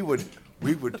and we would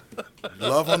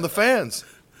love on the fans,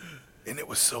 and it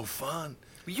was so fun.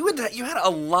 You had a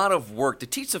lot of work to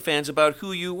teach the fans about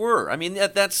who you were. I mean,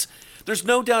 there's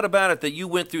no doubt about it that you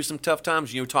went through some tough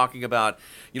times. You were talking about,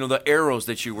 the arrows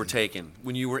that you were taking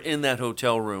when you were in that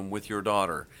hotel room with your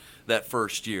daughter that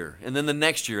first year. And then the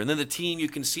next year. And then the team, you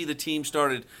can see the team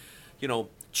started,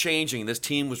 changing. This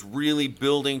team was really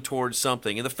building towards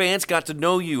something. And the fans got to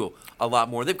know you a lot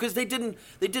more because they didn't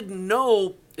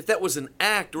know if that was an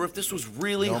act or if this was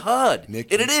really HUD.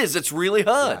 Nick, and it's really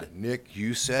HUD. Yeah, Nick,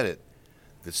 you said it.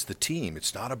 It's the team.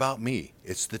 It's not about me.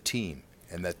 It's the team.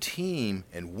 And the team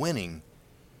and winning,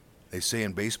 they say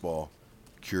in baseball,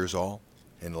 cures all.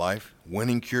 In life,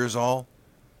 winning cures all.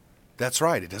 That's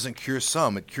right. It doesn't cure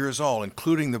some. It cures all,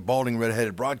 including the balding,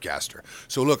 red-headed broadcaster.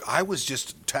 So, look, I was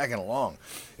just tagging along.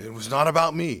 It was not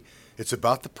about me. It's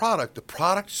about the product. The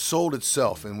product sold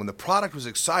itself. And when the product was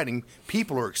exciting,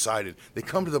 people are excited. They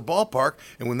come to the ballpark,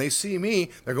 and when they see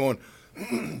me, they're going,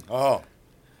 oh,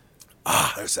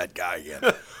 There's that guy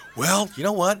again. Well, you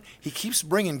know what? He keeps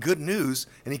bringing good news,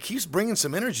 and he keeps bringing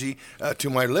some energy to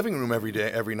my living room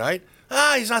every night.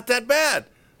 He's not that bad.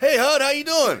 Hey, Hud, how you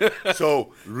doing?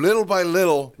 So little by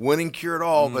little, winning cured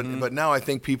all. But now I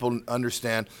think people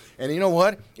understand. And you know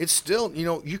what? It's still,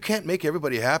 you can't make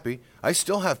everybody happy. I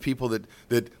still have people that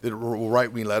will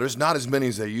write me letters, not as many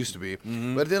as they used to be,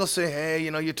 but they'll say, hey,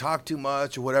 you talk too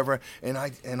much or whatever, and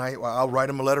I'll write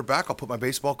them a letter back. I'll put my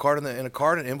baseball card in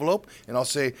an envelope, and I'll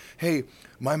say, hey,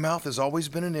 my mouth has always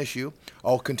been an issue.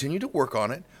 I'll continue to work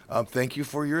on it. Thank you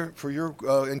for your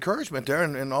encouragement there,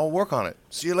 and I'll work on it.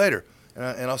 See you later.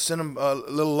 And I'll send them a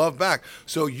little love back.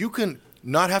 So you can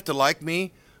not have to like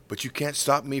me, but you can't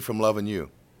stop me from loving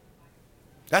you.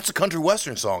 That's a country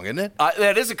western song, isn't it?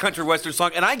 That is a country western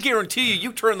song, and I guarantee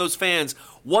you turn those fans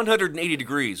 180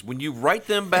 degrees. When you write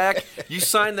them back, you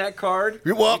sign that card,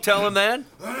 you tell them that?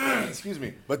 Excuse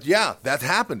me. But yeah, that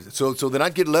happened. So then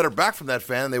I'd get a letter back from that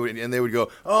fan, and they would go,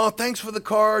 oh, thanks for the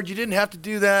card. You didn't have to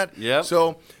do that. Yep.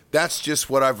 So that's just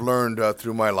what I've learned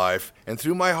through my life, and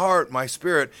through my heart, my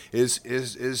spirit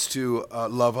is to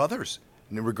love others,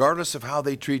 and regardless of how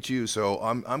they treat you. So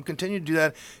I'm continuing to do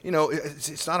that.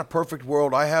 It's not a perfect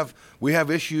world. We have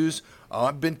issues.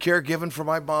 I've been caregiving for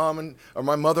my mom or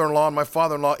my mother-in-law and my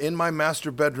father-in-law in my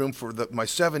master bedroom for my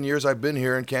 7 years I've been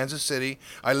here in Kansas City.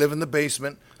 I live in the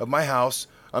basement of my house.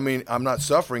 I mean, I'm not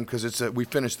suffering because we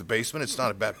finished the basement. It's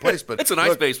not a bad place, but it's a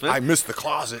nice basement. I missed the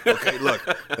closet. Okay, look,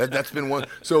 that's been one.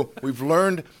 So we've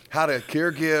learned how to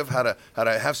caregive, how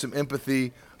to have some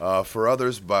empathy for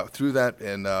others, but through that,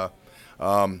 and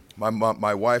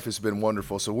my wife has been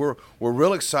wonderful. So we're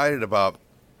real excited about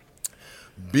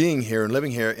being here and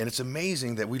living here, and it's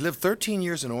amazing that we lived 13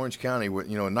 years in Orange County with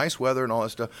nice weather and all that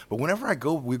stuff. But whenever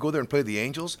we go there and play the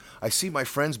Angels, I see my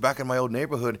friends back in my old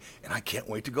neighborhood, and I can't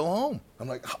wait to go home. I'm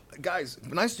like, guys,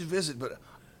 nice to visit, but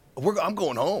I'm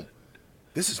going home.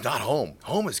 This is not home.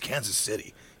 Home is Kansas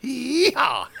City.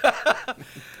 Yeehaw!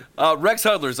 Rex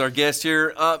Hudler's our guest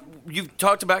here. You've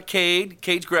talked about Cade.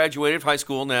 Cade's graduated high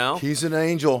school now. He's an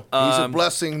angel. He's a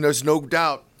blessing. There's no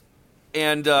doubt.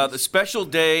 And the special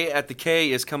day at the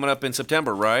K is coming up in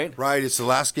September, right? Right. It's the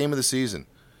last game of the season.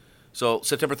 So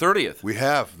September 30th. We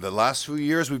have. The last few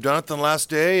years we've done it the last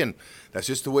day, and that's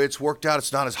just the way it's worked out.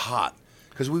 It's not as hot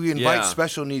because we invite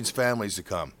special needs families to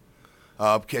come.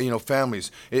 Families.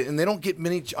 And they don't get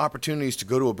many opportunities to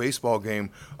go to a baseball game,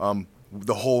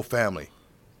 the whole family.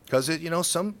 Because,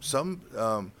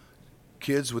 some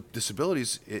kids with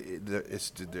disabilities,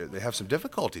 they have some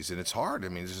difficulties, and it's hard. I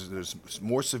mean, there's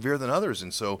more severe than others,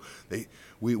 and so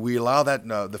we allow that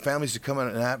the families to come in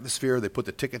an atmosphere. They put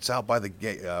the tickets out by the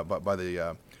gate, by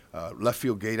the left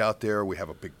field gate out there. We have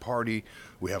a big party.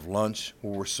 We have lunch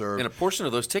where we're served. And a portion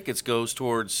of those tickets goes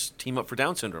towards Team Up for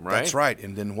Down Syndrome, right? That's right.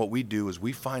 And then what we do is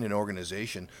we find an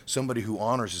organization, somebody who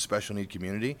honors the special need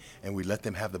community, and we let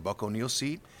them have the Buck O'Neill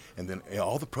seat. And then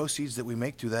all the proceeds that we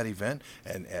make through that event,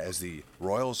 and as the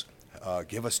Royals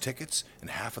give us tickets and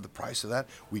half of the price of that,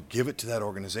 we give it to that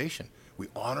organization. We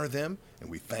honor them and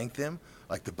we thank them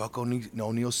like the Buck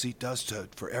O'Neill seat does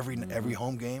for every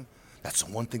home game. That's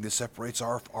the one thing that separates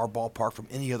our ballpark from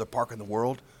any other park in the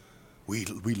world. We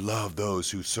love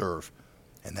those who serve,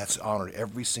 and that's honored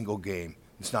every single game.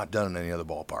 It's not done in any other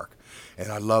ballpark,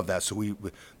 and I love that. So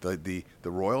the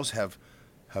Royals have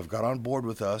got on board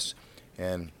with us,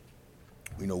 and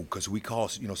because we call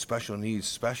special needs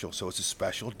special, so it's a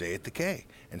special day at the K,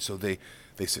 and so they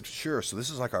said sure. So this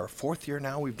is like our 4th year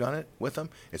now we've done it with them.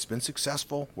 It's been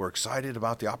successful. We're excited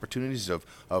about the opportunities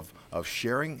of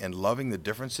sharing and loving the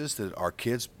differences that our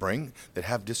kids bring that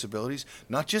have disabilities,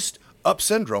 not just up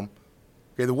syndrome.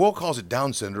 Okay, the world calls it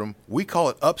Down syndrome. We call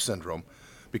it up syndrome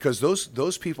because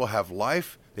those people have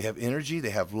life, they have energy, they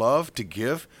have love to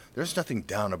give. There's nothing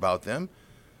down about them.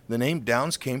 The name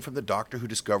Downs came from the doctor who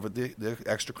discovered the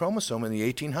extra chromosome in the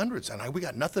 1800s, and we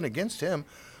got nothing against him.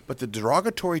 But the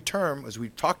derogatory term, as we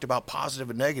talked about positive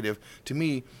and negative, to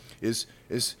me is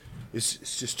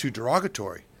just too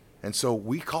derogatory. And so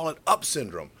we call it up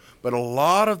syndrome. But a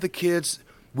lot of the kids,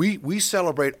 we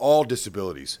celebrate all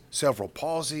disabilities, cerebral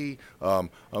palsy,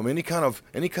 any kind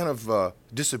of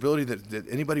disability that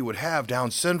anybody would have,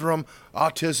 Down syndrome,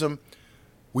 autism.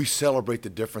 We celebrate the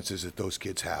differences that those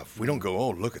kids have. We don't go, oh,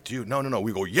 look at you. No.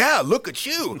 We go, yeah, look at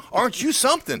you. Aren't you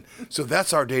something? So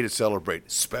that's our day to celebrate.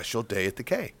 Special day at the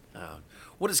K.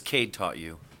 What has Cade taught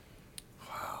you?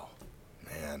 Wow,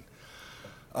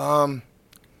 man.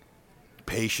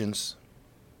 Patience,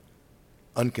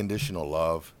 unconditional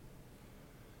love,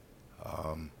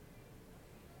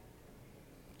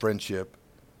 friendship,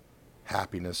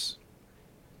 happiness,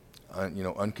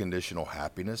 unconditional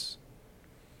happiness.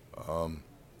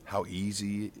 how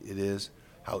easy it is,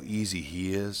 how easy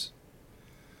he is.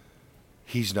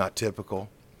 He's not typical.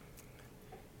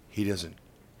 He doesn't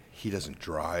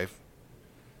drive.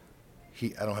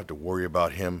 I don't have to worry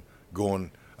about him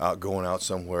going out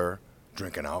somewhere,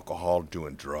 drinking alcohol,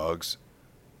 doing drugs.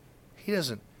 He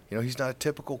doesn't, he's not a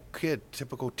typical kid,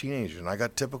 typical teenager. And I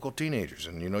got typical teenagers,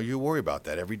 and you worry about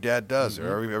that. Every dad does.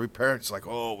 Mm-hmm. Every parent's like,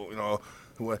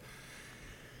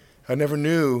 I never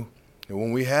knew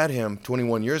when we had him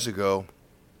 21 years ago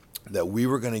that we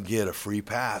were going to get a free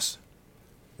pass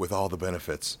with all the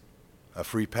benefits. A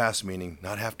free pass meaning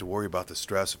not have to worry about the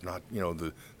stress of not,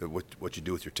 what you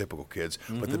do with your typical kids,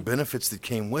 but the benefits that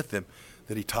came with him,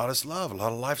 that he taught us love, a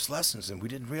lot of life's lessons, and we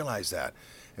didn't realize that.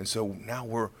 And so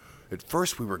now at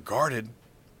first we were guarded.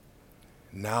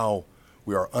 Now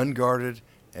we are unguarded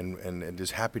and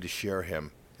just happy to share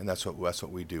him. And that's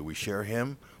what we do. We share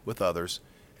him with others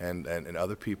and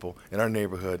other people in our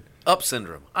neighborhood. Up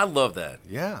syndrome. I love that.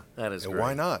 Yeah. That is and great.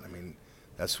 Why not? I mean,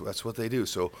 that's what they do.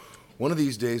 So one of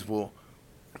these days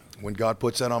when God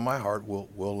puts that on my heart,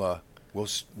 we'll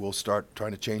start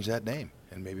trying to change that name,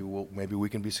 and maybe we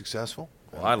can be successful.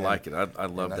 Well, I like it. I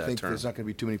love that term. I think there's not going to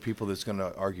be too many people that's going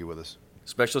to argue with us.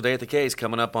 Special day at the K's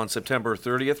coming up on September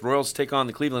 30th. Royals take on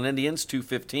the Cleveland Indians,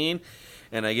 2:15.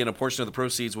 And again, a portion of the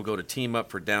proceeds will go to Team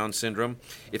Up for Down Syndrome.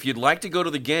 If you'd like to go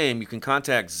to the game, you can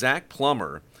contact Zach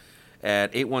Plummer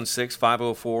at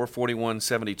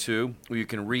 816-504-4172, or you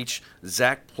can reach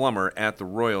Zach Plummer at the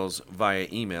Royals via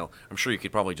email. I'm sure you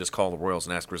could probably just call the Royals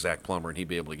and ask for Zach Plummer, and he'd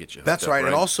be able to get you hooked That's up, right.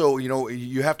 And also,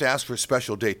 you have to ask for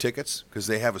special day tickets because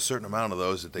they have a certain amount of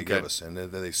those that they give us, and then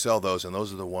they sell those, and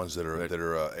those are the ones that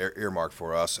are earmarked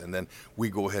for us. And then we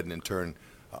go ahead and in turn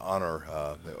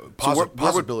honor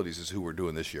Possibilities is who we're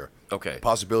doing this year. Okay.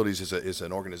 Possibilities is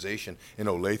an organization in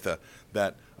Olathe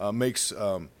that makes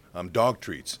dog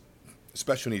treats.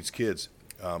 Special needs kids,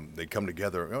 they come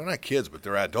together. Not kids, but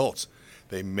they're adults.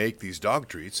 They make these dog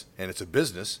treats, and it's a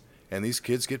business. And these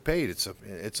kids get paid.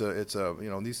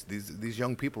 These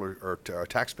young people are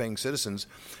tax-paying citizens,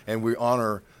 and we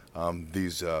honor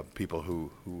these people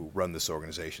who run this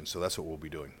organization. So that's what we'll be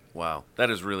doing. Wow, that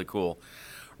is really cool.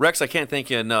 Rex, I can't thank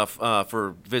you enough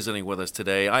for visiting with us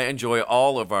today. I enjoy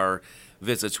all of our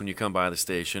visits when you come by the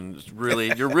station.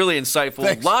 You're really insightful.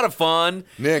 A lot of fun.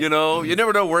 Nick, you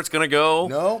never know where it's going to go.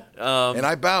 No. And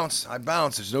I bounce.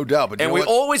 There's no doubt. But we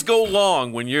always go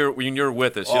long when you're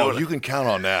with us. You can count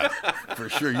on that for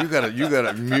sure. You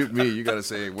gotta mute me. You gotta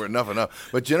say we're enough.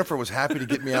 But Jennifer was happy to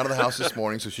get me out of the house this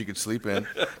morning so she could sleep in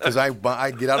because I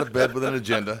get out of bed with an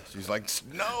agenda. She's like,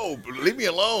 no, leave me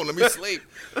alone. Let me sleep.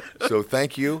 So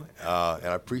thank you, and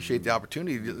I appreciate the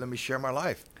opportunity to let me share my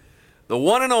life. The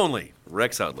one and only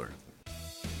Rex Hudler.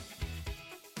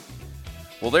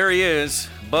 Well, there he is,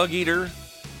 Bug Eater,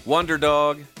 Wonder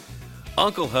Dog,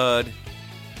 Uncle Hud,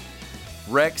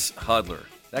 Rex Hudler.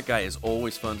 That guy is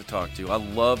always fun to talk to. I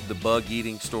love the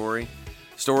bug-eating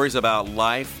stories about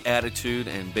life, attitude,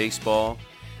 and baseball.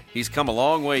 He's come a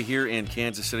long way here in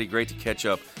Kansas City. Great to catch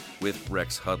up with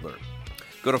Rex Hudler.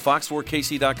 Go to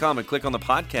fox4kc.com and click on the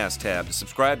podcast tab to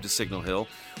subscribe to Signal Hill.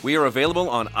 We are available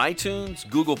on iTunes,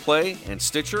 Google Play, and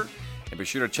Stitcher. And be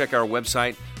sure to check our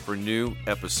website for new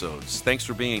episodes. Thanks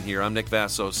for being here. I'm Nick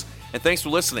Vassos, and thanks for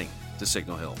listening to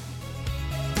Signal Hill.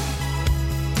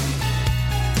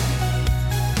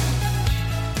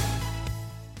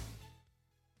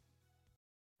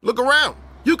 Look around.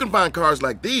 You can find cars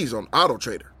like these on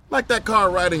AutoTrader, like that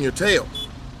car riding your tail.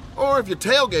 Or if you're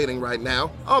tailgating right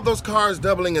now, all those cars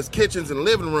doubling as kitchens and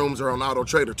living rooms are on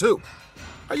AutoTrader too.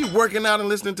 Are you working out and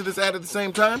listening to this ad at the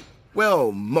same time?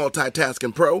 Well,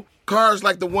 multitasking pro, cars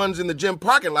like the ones in the gym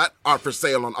parking lot are for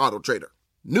sale on AutoTrader.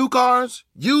 New cars,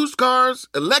 used cars,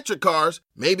 electric cars,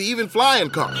 maybe even flying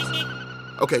cars.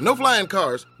 Okay, no flying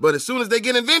cars, but as soon as they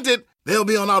get invented, they'll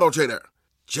be on AutoTrader.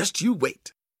 Just you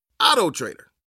wait. AutoTrader.